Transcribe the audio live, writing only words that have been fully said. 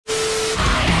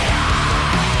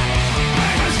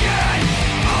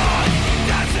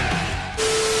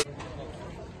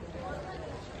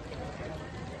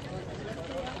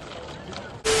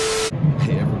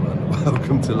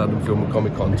London Film and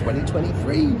Comic Con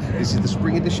 2023. This is the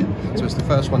spring edition, so it's the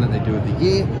first one that they do of the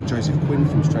year. Joseph Quinn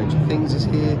from Stranger Things is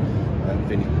here.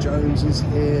 Vinnie Jones is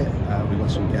here. We've got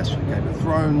some guests from Game of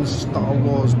Thrones, Star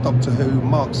Wars, Doctor Who,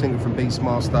 Mark Singer from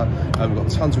Beastmaster. We've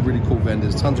got tons of really cool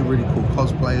vendors, tons of really cool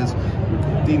cosplayers. We've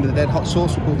got Dean of the Dead hot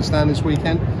sauce. We bought the stand this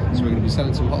weekend, so we're going to be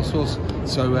selling some hot sauce.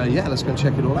 So yeah, let's go and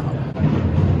check it all out.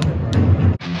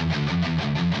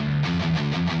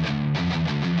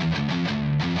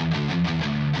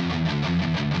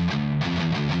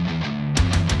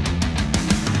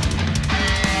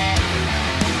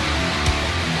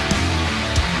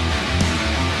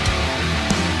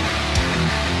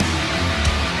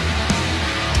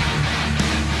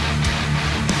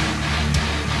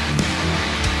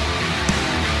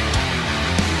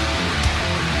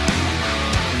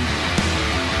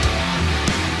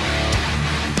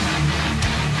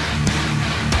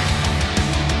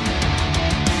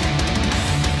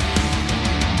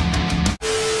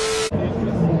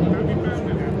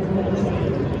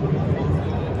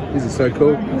 This is so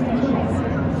cool.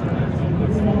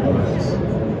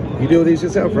 You do all these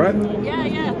yourself, right? Yeah,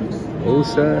 yeah.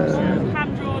 Awesome.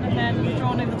 Hand drawn and then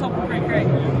drawn in the top of Crick.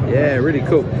 Yeah, really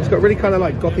cool. It's got really kind of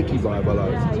like gothic-y vibe, I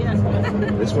like. Yeah.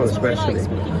 This one especially. Like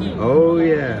Spooky Q. Oh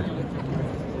yeah.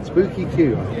 Spooky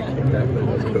Q. Definitely,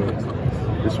 that's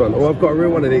cool. This one. Oh, I've got a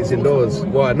real one of these indoors.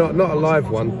 Why? Not a live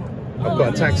one. I've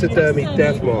got a taxidermy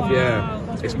death moth, yeah.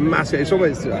 It's massive. It's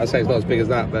almost, I say it's not as big as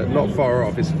that, but not far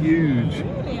off. It's huge.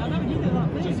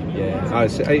 Yeah,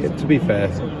 to be fair,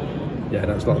 yeah,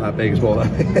 that's not that big. It's more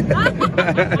like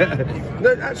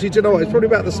no, actually, do you know what? It's probably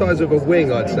about the size of a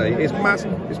wing, I'd say. It's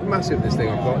massive. It's massive, this thing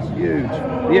I've got. It's huge.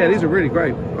 But yeah, these are really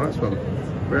great. Nice one.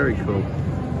 Very cool.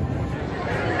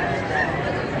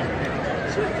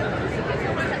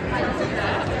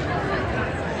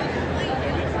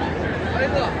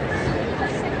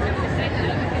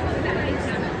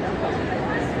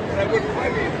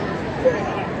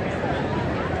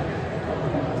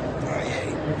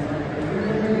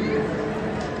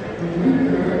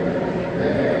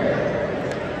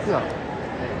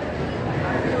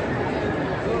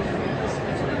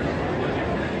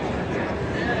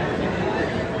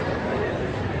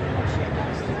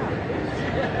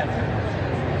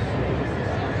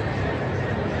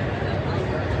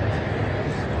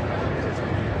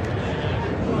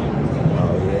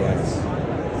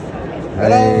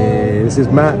 Hey, this is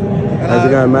Matt. Hello. How's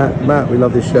it going, Matt? Matt, we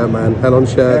love this shirt, man. Hell on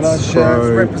shirts. Hell on shirts,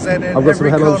 representing. I've got some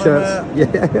Hell on shirts.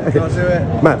 Yeah. Can't do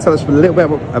it. Matt, tell us a little bit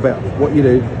about what you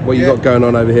do, what you got going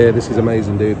on over here. This is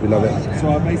amazing, dude. We love it. So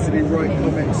I basically write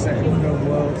comics set in film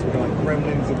worlds. We've got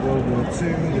Gremlins of World War II.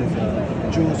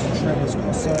 There's Jaws and Tremors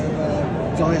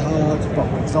crossover. Die Hard,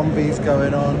 got zombies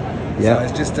going on. Yeah. So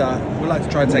it's just we like to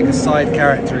try and take a side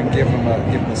character and give them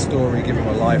a story, give them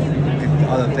a life,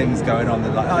 other things going on.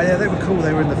 They're like, oh yeah, they were cool.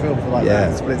 They were in the film for like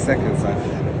that split second. So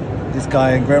this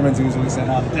guy in Gremlins who was always saying,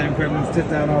 "Oh, the damn Gremlins took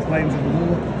down our planes in the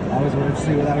war." I always wanted to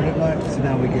see what that would look like. So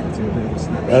now we get to a bit of a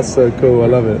snap. That's so cool. I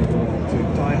love it. To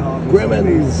Die Hard.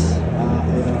 Gremlins. I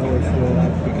always thought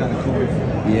that would be kind of cool.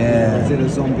 Yeah. It's in a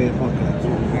zombie apocalypse.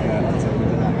 What would we go and take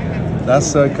with that? That's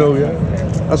so cool, yeah.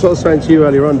 That's what I was saying to you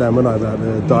earlier on, Dan, wasn't I, about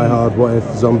the Die Hard what if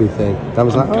zombie thing. That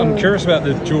was I'm curious about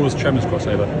the Jaws Tremors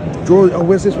crossover.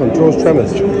 Where's this one? Jaws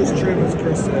Tremors. Jaws Tremors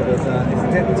crossover is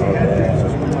Deputy Hendrix,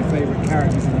 was one of my favourite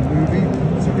characters in the movie.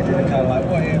 So we did a kind of like,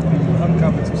 what if we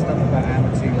uncovered some stuff about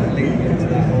Amity, like leading into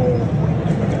that whole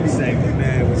saying the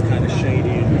mayor was kind of shady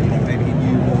and maybe he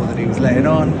knew more than he was letting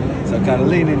on. So kind of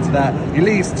lean into that. He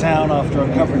leaves town after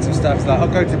uncovering some stuff. It's like, I'll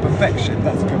go to Perfection.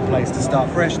 That's a good place to start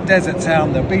fresh. Desert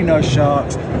town, there'll be no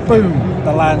sharks. Boom!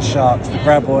 The land sharks, the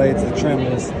graboids, the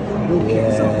tremors.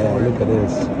 Yeah, look at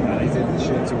this. He's in the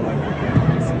shit all over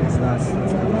again. It's nice.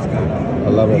 That's cool. What's going on. I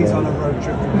love it. He's on a road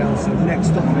trip from now. So next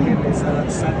stop for him is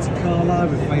Santa Carla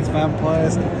with Face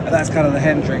Vampires. And that's kind of the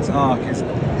Hendrix arc.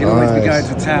 He'll always be going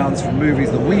to towns from movies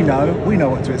that we know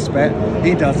what to expect.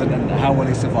 He doesn't, and how will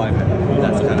he survive it?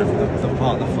 That's kind of the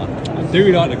part of the fun. I do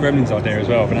really like the Gremlins idea as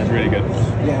well. I think that's really good.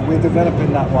 Yeah, we're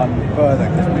developing that one further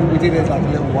because we did it like a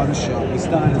little one shot. We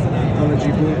started as an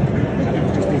anthology book, and it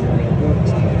was just little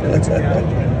books. I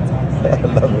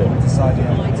love it. Decided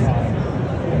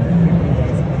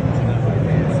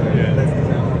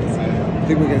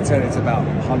I think we're going to turn it to about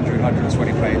 100,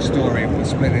 120 page story and we'll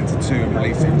split it into two and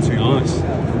release it in 2 books.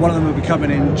 One of them will be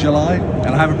coming in July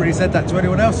and I haven't really said that to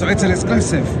anyone else, so it's an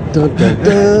exclusive. Dun, dun,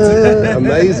 dun.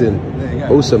 Amazing. There you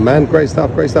go. Awesome, man. Great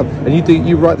stuff, great stuff. And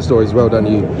you write the stories as well, don't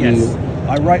you? Yes.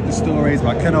 I write the stories,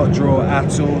 but I cannot draw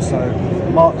at all, so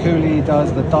Mark Cooley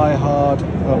does the Die Hard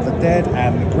of the Dead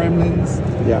and the Gremlins,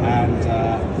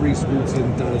 and Reese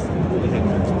Walton does the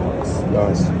Hendrix books.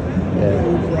 Nice. Yeah.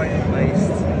 Brighton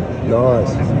based.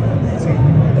 Nice.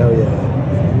 Hell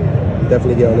yeah.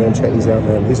 Definitely get on there and check these out,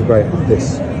 man. These are great.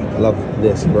 This. I love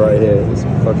this right here. It's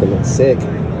fucking sick.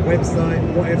 Website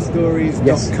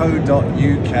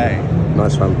whatifstories.co.uk.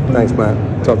 Nice one. Thanks, Matt.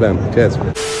 Top down. Cheers.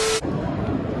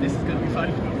 This is going to be fun.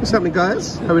 What's happening,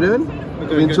 guys? How we doing?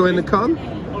 Are we enjoying the con?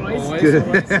 Always.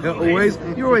 Good. Always.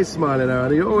 You're always smiling,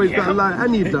 Aaron. You always got a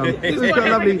and you've done. You've always got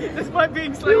a lovely. Despite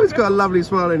being You slightly always got a lovely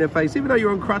smile on your face, even though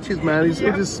you're on crutches, man. You're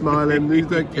still just smiling. You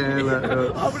don't care.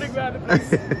 hobbling around the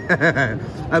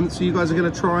place. So you guys are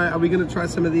going to try. Are we going to try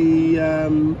some of the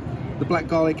Black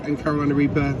Garlic and Carolina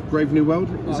Reaper Brave New World?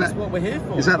 That's what we're here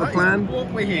for. Is that the plan? That's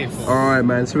what we're here for. All right,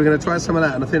 man. So we're going to try some of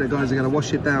that, and I think the guys are going to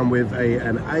wash it down with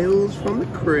an ales from the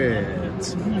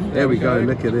crypt. There we go.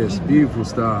 Look at this, beautiful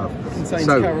stuff. Contains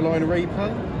So Carolina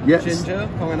Reaper, Yes. ginger,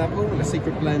 pineapple, and a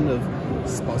secret blend of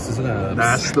spices and herbs.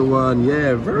 that's the one.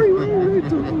 Yeah, very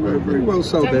well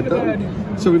sold there,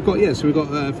 Don. So we've got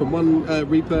from one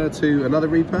Reaper to another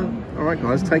Reaper. All right,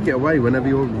 guys, take it away whenever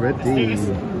you're ready.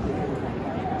 Just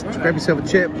grab yourself a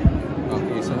chip.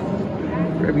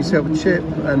 Grab yourself a chip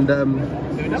and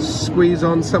squeeze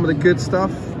on some of the good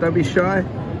stuff. Don't be shy.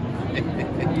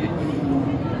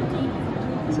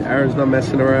 So Aaron's not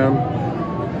messing around.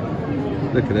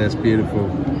 Look at this, beautiful.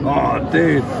 Oh,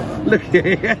 dude, look at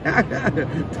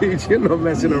it. Dude, you're not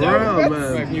messing around,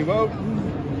 man.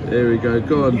 There we go.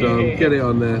 Go on, Dom. Get it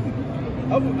on there.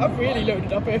 I've really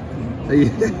loaded up here.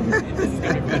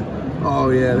 Oh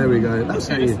yeah, there we go. That's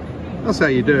how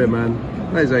you do it, man.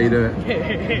 That's how you do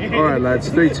it. All right, lads.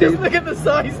 3, 2. Just look at the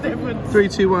size difference. 3,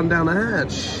 2, 1 down the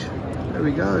hatch. There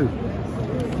we go.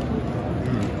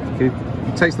 Can you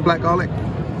taste the black garlic?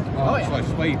 Oh, yeah. So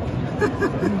sweet.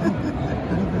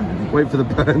 Wait for the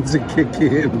burn to kick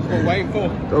in. What we're waiting for.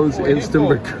 Those What we're instant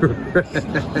here regret.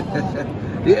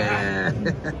 Yeah.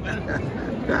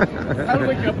 I'll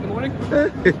wake you up in the morning.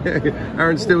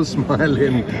 Aaron's still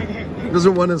smiling.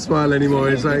 Doesn't want to smile anymore.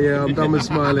 He's like, yeah, I'm done with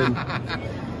smiling.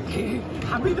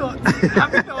 Happy thoughts.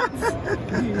 Happy thoughts.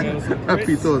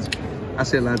 Happy thoughts.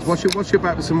 That's it, lads. Watch it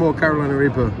back with some more Carolina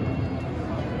Reaper.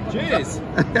 Cheers.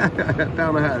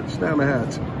 Down the hatch. Down the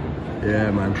hatch.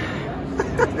 Yeah, man.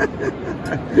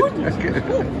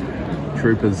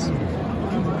 Troopers.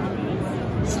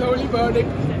 Slowly burning.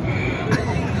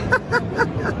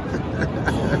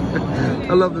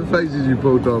 I love the faces you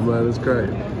pulled on, man. It's great.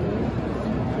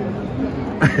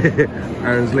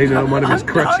 Aaron's leaning on one of his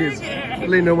crutches.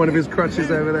 Leaning on one of his crutches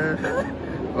over there.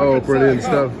 Oh, brilliant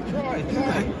stuff.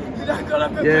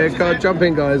 Yeah, can't jump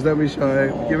in, guys. Don't be shy.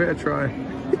 Give it a try.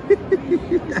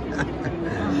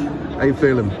 How you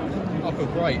feeling? I feel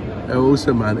great. Oh,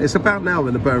 awesome, man. It's about now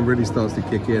when the burn really starts to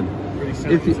kick in.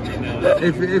 If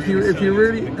you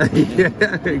really, yeah,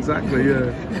 exactly,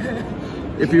 yeah.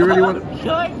 If you really want,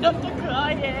 Trying not to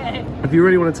cry yet. if you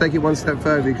really want to take it one step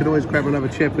further, you can always grab another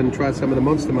chip and try some of the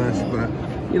Monster Mash. But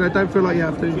you know, don't feel like you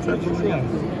have to.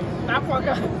 That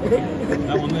fucker.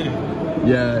 That one there.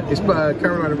 Yeah, it's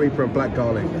Carolina Reaper and Black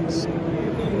Garlic.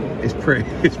 It's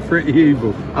pretty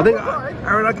evil. I think,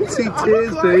 Aaron, I can see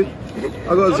tears, dude.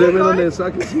 I got to zoom in on this. I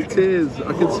can see tears.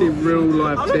 I can see real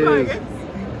life tears.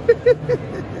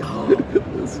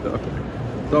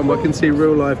 Dom, I can see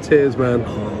real life tears, man.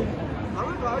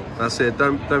 That's it.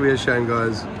 Don't be ashamed,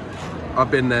 guys. I've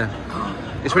been there.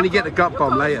 It's when you get the gut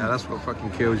bomb later. That's what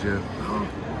fucking kills you.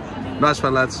 Nice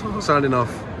one, lads. Signing off.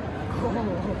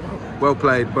 Well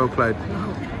played. Well played.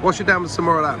 Wash it down with some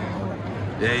more of that.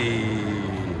 Yay.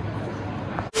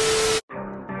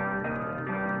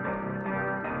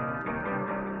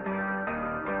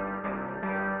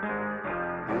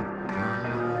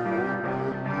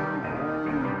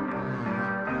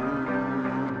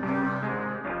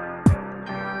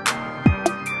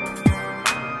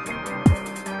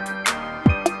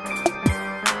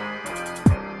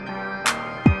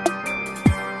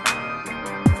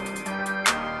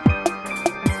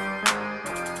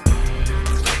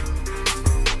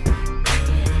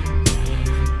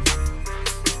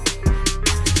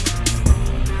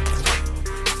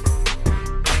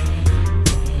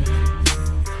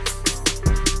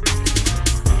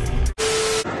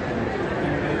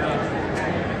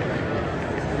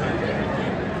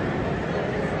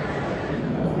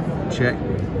 Check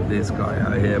this guy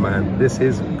out here, man. This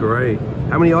is great.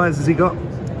 How many eyes has he got?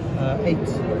 8.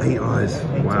 8 eyes.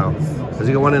 Wow. Has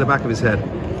he got one in the back of his head?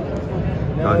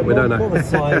 No, we don't know.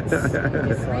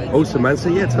 Awesome, man. So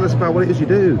yeah, tell us about what it is you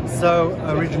do. So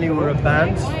originally we're a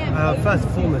band. First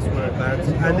and foremost we're a band,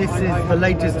 and this is the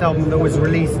latest album that was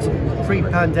released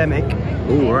pre-pandemic.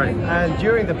 All right. And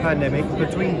during the pandemic,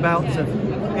 between bouts of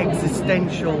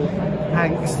existential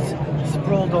angst,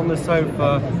 sprawled on the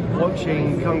sofa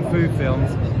watching kung fu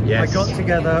films, Yes. I got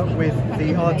together with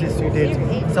the artist who did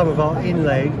some of our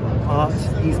inlay art.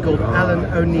 He's called Alan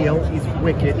O'Neill. He's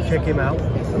wicked. Check him out.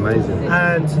 Amazing.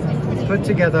 And put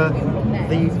together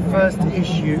the first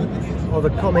issue of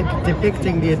a comic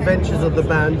depicting the adventures of the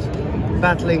band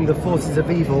battling the forces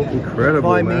of evil. Incredible,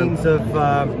 by man. means of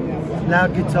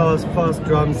loud guitars, fast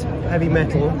drums, heavy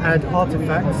metal, and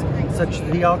artifacts such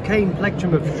as the arcane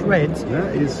plectrum of Shred.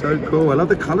 That is so cool. I love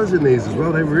the colours in these as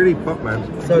well. They really pop, man.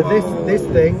 So this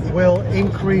thing will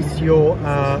increase your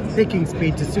picking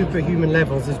speed to superhuman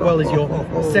levels, as well as your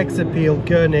sex appeal,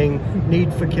 gurning,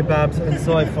 need for kebabs, and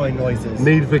sci-fi noises.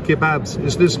 Need for kebabs.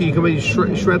 It's this, you can be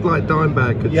shred like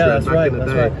Dimebag could Yeah, shred that's back right. in the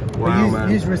That's day. right. Wow, But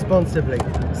man. use responsibly.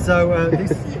 So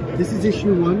this is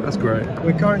issue 1. That's great.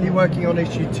 We're currently working on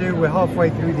issue 2. We're halfway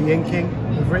through the inking.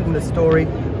 We've written the story,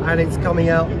 and it's coming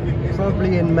out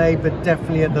probably in May, but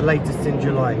definitely at the latest in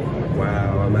July.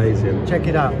 Wow, amazing. Check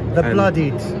it out. The And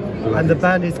Bloodied. And the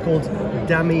band is called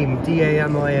Damim,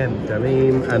 D-A-M-I-M.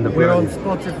 Damim and the We're on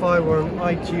Bloodied. Spotify, we're on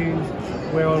iTunes,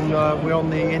 we're on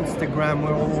the Instagram,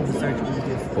 we're on all the social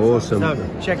medias. Awesome. So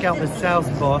check out the South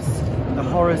Boss, the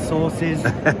horror sources.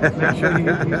 Make sure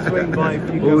you swing by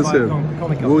if you go Awesome. by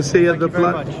Comic-Con. We'll see at Thank the you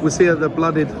very much. We'll see at the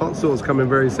Blooded hot sauce coming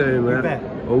very soon, man. bet.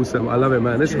 Awesome. I love it,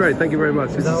 man. This is great. Thank you very much.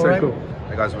 This is that so all right? cool.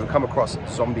 Hey guys, we've come across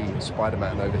zombie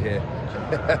Spider-Man over here.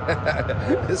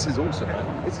 This is awesome.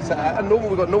 This is a normal.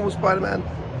 We've got normal Spider-Man.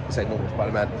 I say normal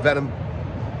Spider-Man. Venom.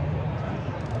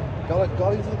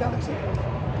 Guardians of the Galaxy.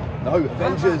 No,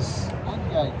 Avengers.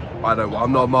 I don't.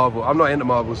 I'm not Marvel. I'm not into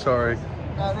Marvel. Sorry.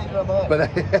 But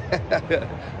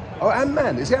oh,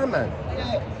 Ant-Man. Is it Ant-Man?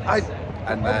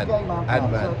 Ant-Man.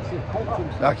 Ant-Man.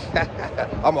 Okay.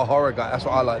 I'm a horror guy. That's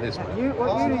why I like this. What you need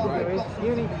to do is,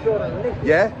 you need to show that list.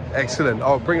 Yeah? Excellent.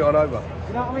 I'll bring it on over.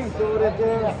 You know what I mean? So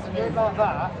like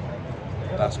that.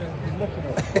 That's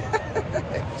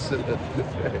excellent.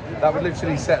 That would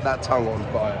literally set that tongue on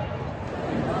fire.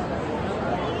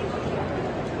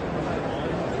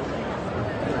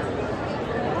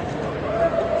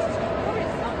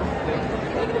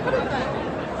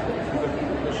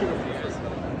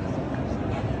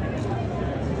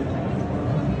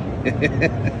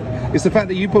 It's the fact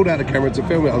that you pulled out the camera to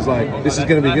film it. I was like, this is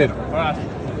going to be good.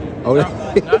 Oh,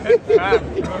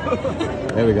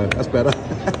 there we go. That's better.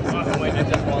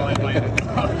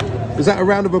 Is that a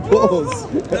round of applause?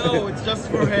 No, it's just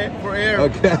for air.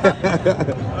 Okay.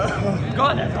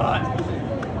 God, that's hot.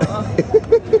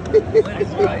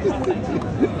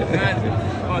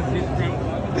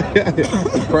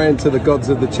 Praying to the gods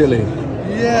of the chili.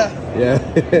 Yeah. Yeah,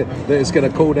 that it's going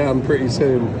to cool down pretty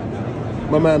soon.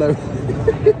 My man.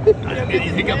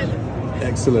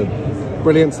 Excellent.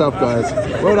 Brilliant stuff, guys.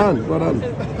 Well done. Well done.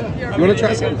 You want to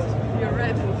try some? You're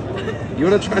red. You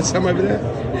want to try some over there?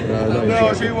 No,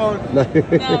 No, she won't. No. No.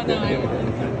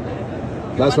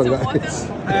 Nice one, Water, guys.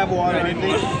 I have water, I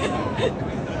think.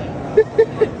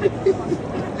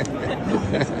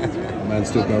 Man's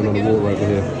still going on the water over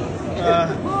here.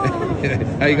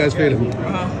 How you guys feeling?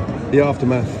 The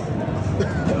aftermath.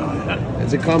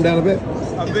 Has it calmed down a bit?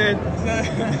 A bit.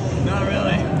 Not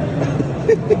really.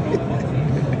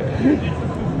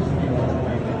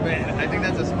 Man, I think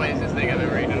that's the spiciest thing I've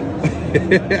ever eaten.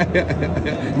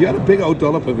 You had a big old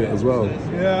dollop of it as well.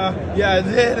 Yeah, I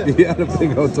did. You had a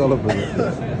big old dollop of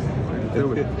it.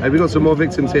 Hey, we got some more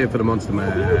victims here for the Monster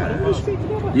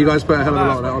Man. You guys put a hell of a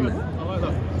lot of that on there.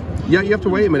 Yeah, you have to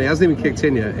wait a minute. It hasn't even kicked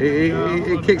in yet.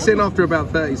 It kicks in after about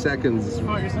 30 seconds.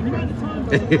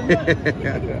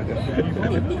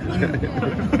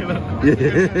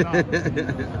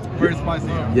 Very spicy.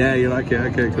 Yeah, you like it?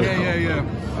 Okay, cool. Yeah.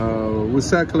 We'll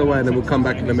circle away and then we'll come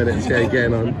back in a minute and see how you're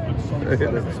getting on.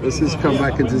 Let's just come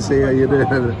back and just see how you're doing.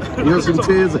 You got some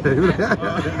tears.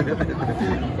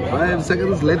 5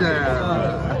 seconds later.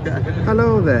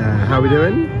 Hello there. How are we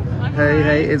doing?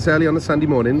 Hey, it's early on a Sunday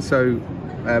morning, so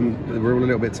we're all a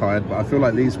little bit tired, but I feel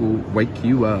like these will wake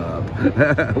you up.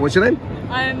 What's your name?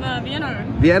 I'm Vienna.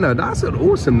 Vienna. That's an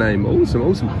awesome name.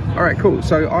 Awesome. All right, cool.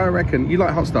 So I reckon you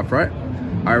like hot stuff, right?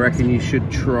 I reckon you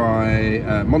should try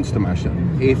Monster Mash.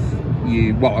 If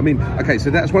you, well, I mean, okay,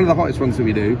 so that's one of the hottest ones that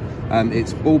we do.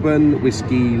 It's bourbon,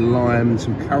 whiskey, lime,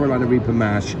 some Carolina Reaper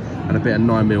mash, and a bit of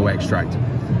 9ml extract.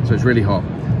 So it's really hot.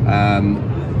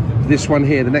 This one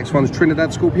here, the next one's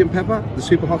Trinidad Scorpion Pepper, the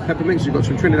super hot pepper mix. You've got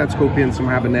some Trinidad Scorpion, some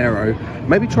habanero.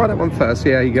 Maybe try that one first, see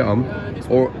how you get on.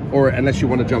 Or unless you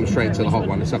want to jump straight to the hot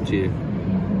one, it's up to you.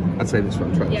 I'd say this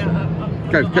one, try this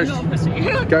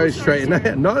one. Go straight in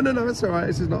there. No, it's all right.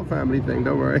 This is not a family thing,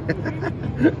 don't worry.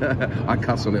 I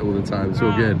cuss on it all the time. It's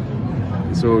all good.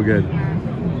 It's all good.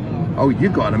 Oh,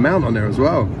 you've got an amount on there as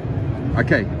well.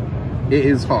 Okay, it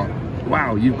is hot.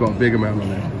 Wow, you've got a big amount on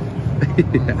there.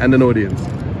 And an audience.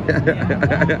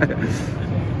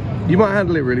 You might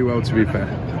handle it really well, to be fair.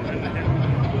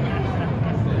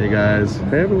 Hey guys.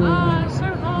 Hey everyone. So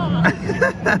hot.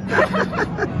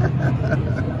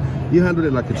 You handled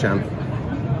it like a champ.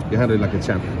 You handled it like a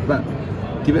champ. But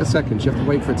give it a second. You have to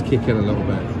wait for it to kick in a little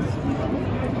bit.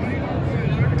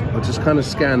 I'll just kind of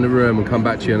scan the room and come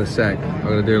back to you in a sec. I'm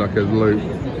gonna do like a loop.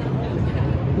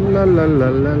 La la la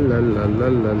la la la la la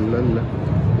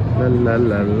la la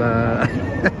la la.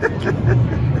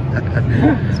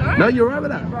 No, you're right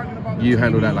with that. You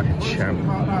handled that like a champ.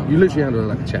 You literally handled it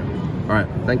like a champ. All right,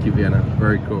 thank you, Vienna.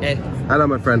 Very cool. Hello,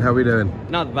 my friend. How are we doing?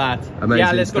 Not bad. Amazing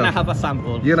yeah, let's stuff. gonna have a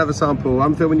sample. You're gonna have a sample.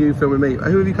 I'm filming you, filming me.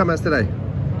 Who have you come as today?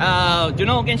 Do you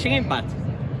know Genshin Impact?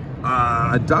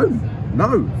 I don't.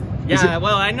 No. Yeah,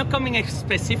 well, I'm not coming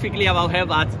specifically about her,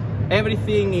 but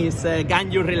everything is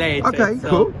Ganyu related. Okay,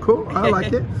 so. cool. I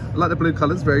like it. I like the blue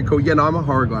colours. Very cool. Yeah, no, I'm a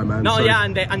horror guy, man. No, so yeah,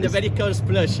 and the very cool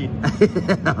plushie.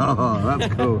 Oh,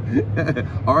 that's cool.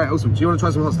 All right, awesome. Do you want to try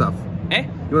some hot stuff? Eh?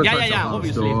 Yeah,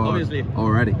 obviously.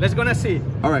 Alrighty. Let's gonna see.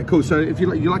 All right, cool. So if you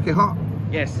like it hot,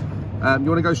 Yes. you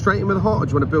want to go straight in with the hot, or do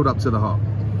you want to build up to the hot?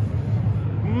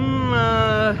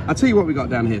 I'll tell you what we got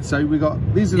down here. So we got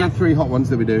these are the 3 hot ones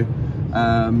that we do.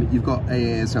 You've got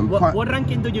some. What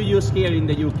ranking do you use here in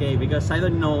the UK? Because I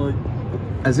don't know.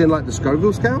 As in like the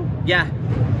Scoville scale? Yeah.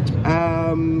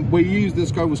 We use the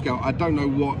Scoville scale. I don't know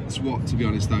what's what, to be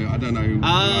honest, though. I don't know.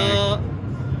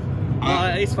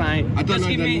 It's fine. I don't know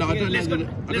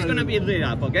Let's gonna be read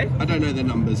up, okay? I don't know the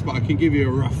numbers, but I can give you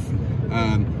a rough.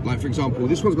 Like for example,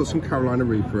 this one's got some Carolina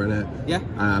Reaper in it. Yeah.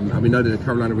 And we know that the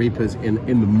Carolina Reaper's in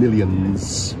the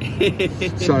millions.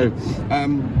 So,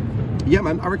 yeah,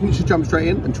 man, I reckon you should jump straight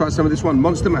in and try some of this one.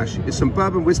 Monster Mash. It's some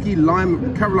bourbon whiskey,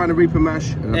 lime, Carolina Reaper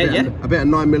mash, and a bit of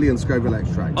 9 million Scoville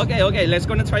extract. Okay, let's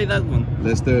gonna try that one.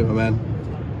 Let's do it, my man.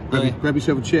 Grab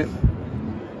yourself a chip.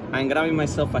 I'm grabbing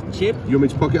myself a chip. You want me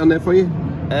to pocket on there for you?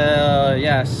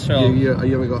 Yeah, sure. You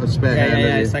haven't got a spare hand,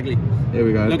 Yeah, exactly. Here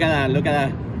we go. Look at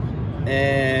that.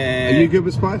 Are you good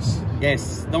with spice?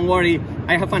 Yes, don't worry.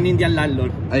 I have an Indian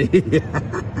landlord. There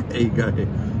you go.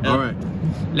 All right.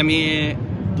 Let me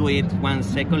do it 1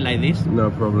 second like this. No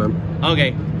problem.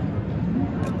 Okay.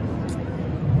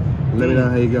 Let me know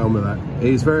how you get on with that.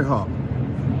 It's very hot.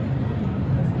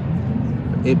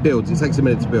 It builds. It takes a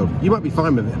minute to build. You might be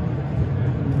fine with it.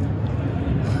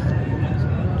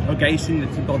 Okay, it's in the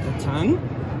tip of the tongue.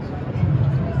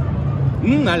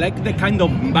 I like the kind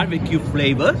of barbecue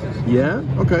flavor. Yeah?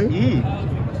 Okay.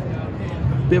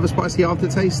 Bit of a spicy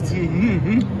aftertaste.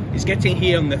 It's getting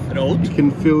here on the throat. You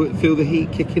can feel the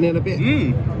heat kicking in a bit.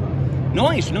 No,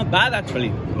 it's not bad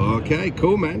actually. Okay,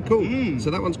 cool, man, cool.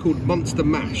 So that one's called Monster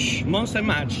Mash. Monster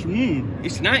Mash.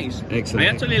 It's nice. Excellent. I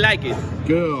actually like it.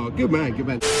 Good man.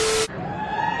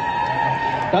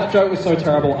 That joke was so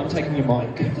terrible, I'm taking your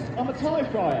mic. I'm a tie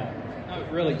fryer. No,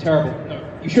 really terrible. No,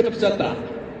 you shouldn't have said that.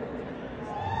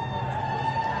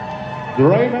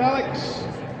 Graham and Alex.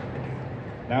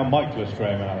 Now Mikeless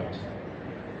Graham and Alex.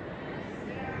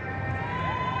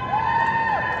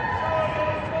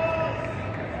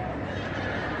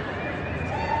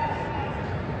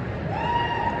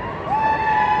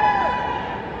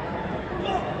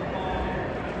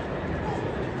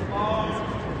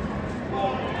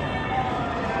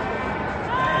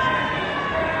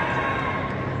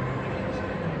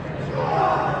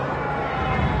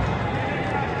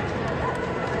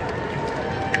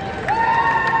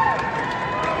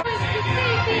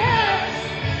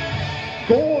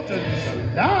 Gordon's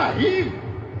alive?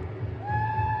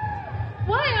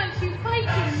 Why aren't you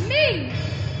fighting me?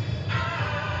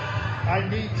 I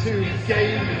need to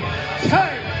gain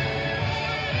time.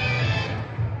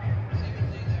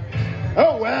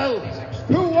 Oh well,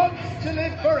 who wants to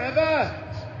live forever?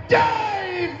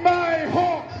 Dive, my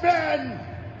hawkmen!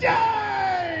 Dive!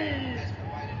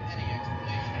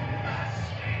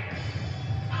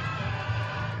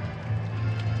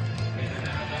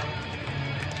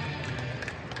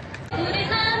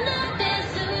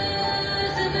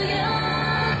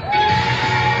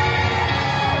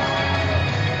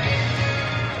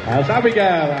 As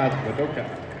Abigail as Madoka.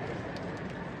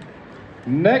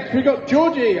 Next we got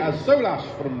Georgie as Solas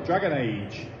from Dragon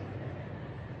Age.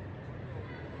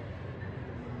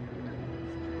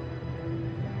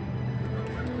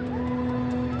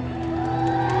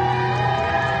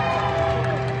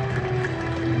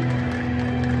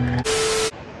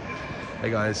 Hey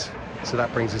guys, so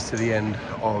that brings us to the end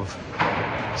of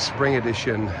Spring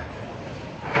Edition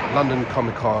London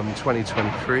Comic Con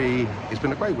 2023. It's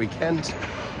been a great weekend.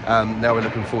 Now we're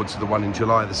looking forward to the one in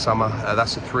July, the summer.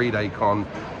 That's a 3-day con.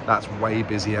 That's way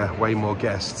busier, way more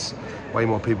guests, way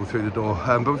more people through the door.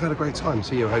 But we've had a great time.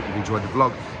 So yeah, I hope you've enjoyed the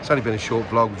vlog. It's only been a short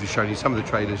vlog. We've just shown you some of the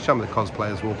traders, some of the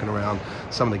cosplayers walking around,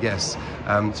 some of the guests.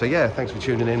 So yeah, thanks for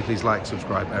tuning in. Please like,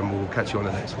 subscribe, and we'll catch you on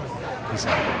the next one. Peace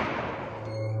out.